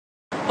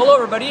Hello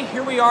everybody,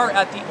 here we are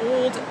at the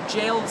Old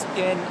Jails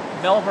in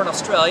Melbourne,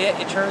 Australia.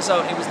 It turns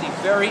out it was the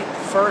very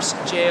first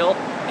jail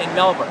in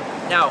Melbourne.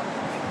 Now,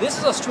 this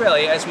is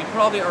Australia. As we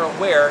probably are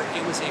aware,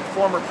 it was a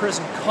former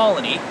prison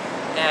colony,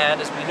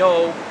 and as we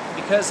know,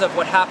 because of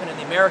what happened in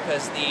the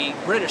Americas, the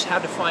British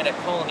had to find a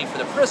colony for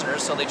the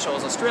prisoners, so they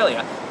chose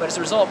Australia. But as a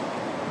result,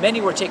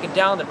 many were taken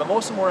down there, but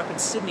most of them were up in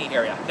Sydney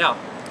area. Now,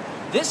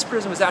 this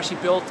prison was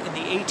actually built in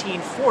the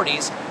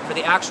 1840s for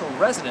the actual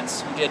residents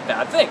who did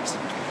bad things.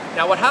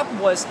 Now what happened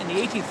was, in the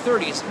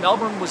 1830s,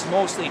 Melbourne was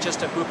mostly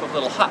just a group of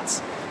little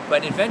huts,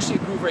 but eventually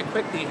it grew very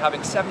quickly,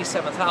 having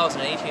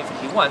 77,000 in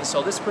 1851,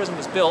 so this prison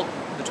was built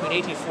between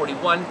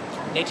 1841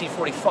 and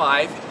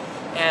 1845,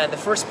 and the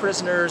first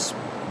prisoners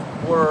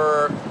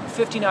were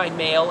 59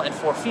 male and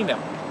 4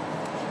 female.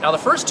 Now the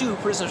first 2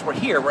 prisoners were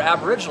here, were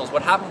Aboriginals.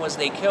 What happened was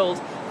they killed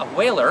a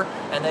whaler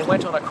and they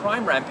went on a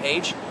crime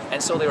rampage,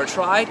 and so they were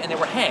tried and they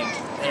were hanged.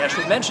 And I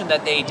should mention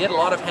that they did a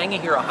lot of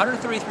hanging here.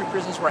 133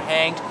 prisoners were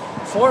hanged,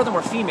 4 of them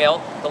were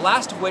female, the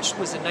last of which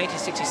was in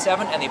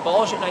 1967, and they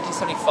abolished it in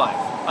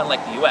 1975,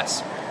 unlike the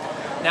US.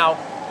 Now,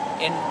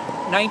 in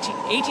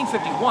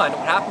 1851,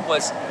 what happened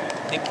was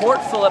the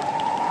Port Phillip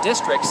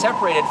district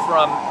separated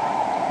from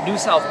New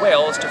South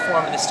Wales to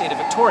form the state of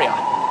Victoria.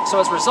 So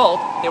as a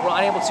result, they were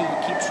unable to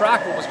keep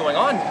track of what was going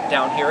on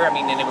down here. I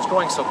mean, and it was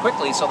growing so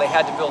quickly, so they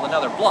had to build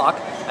another block,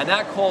 and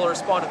that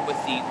corresponded with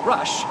the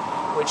rush,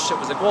 which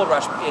was a gold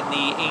rush in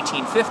the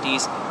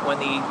 1850s when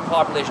the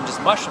population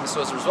just mushroomed.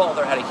 So as a result,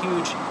 there had a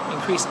huge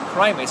increase in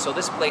crime rate. So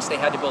this place, they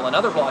had to build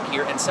another block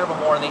here and several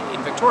more in the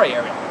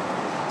Victoria area.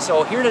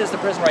 So here it is, the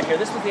prison right here.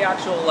 This was the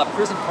actual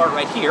prison part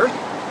right here.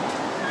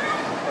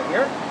 Right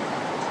here.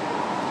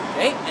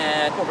 Okay,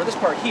 and over this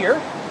part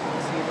here,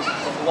 you see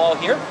the wall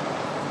here.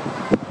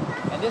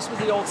 And this was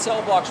the old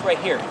cell blocks right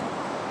here.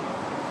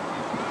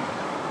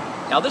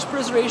 Now this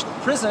prison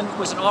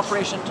was in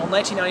operation until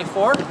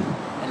 1994,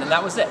 and then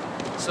that was it.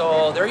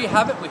 So there you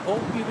have it. We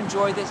hope you've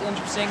enjoyed this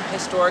interesting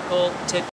historical tidbit.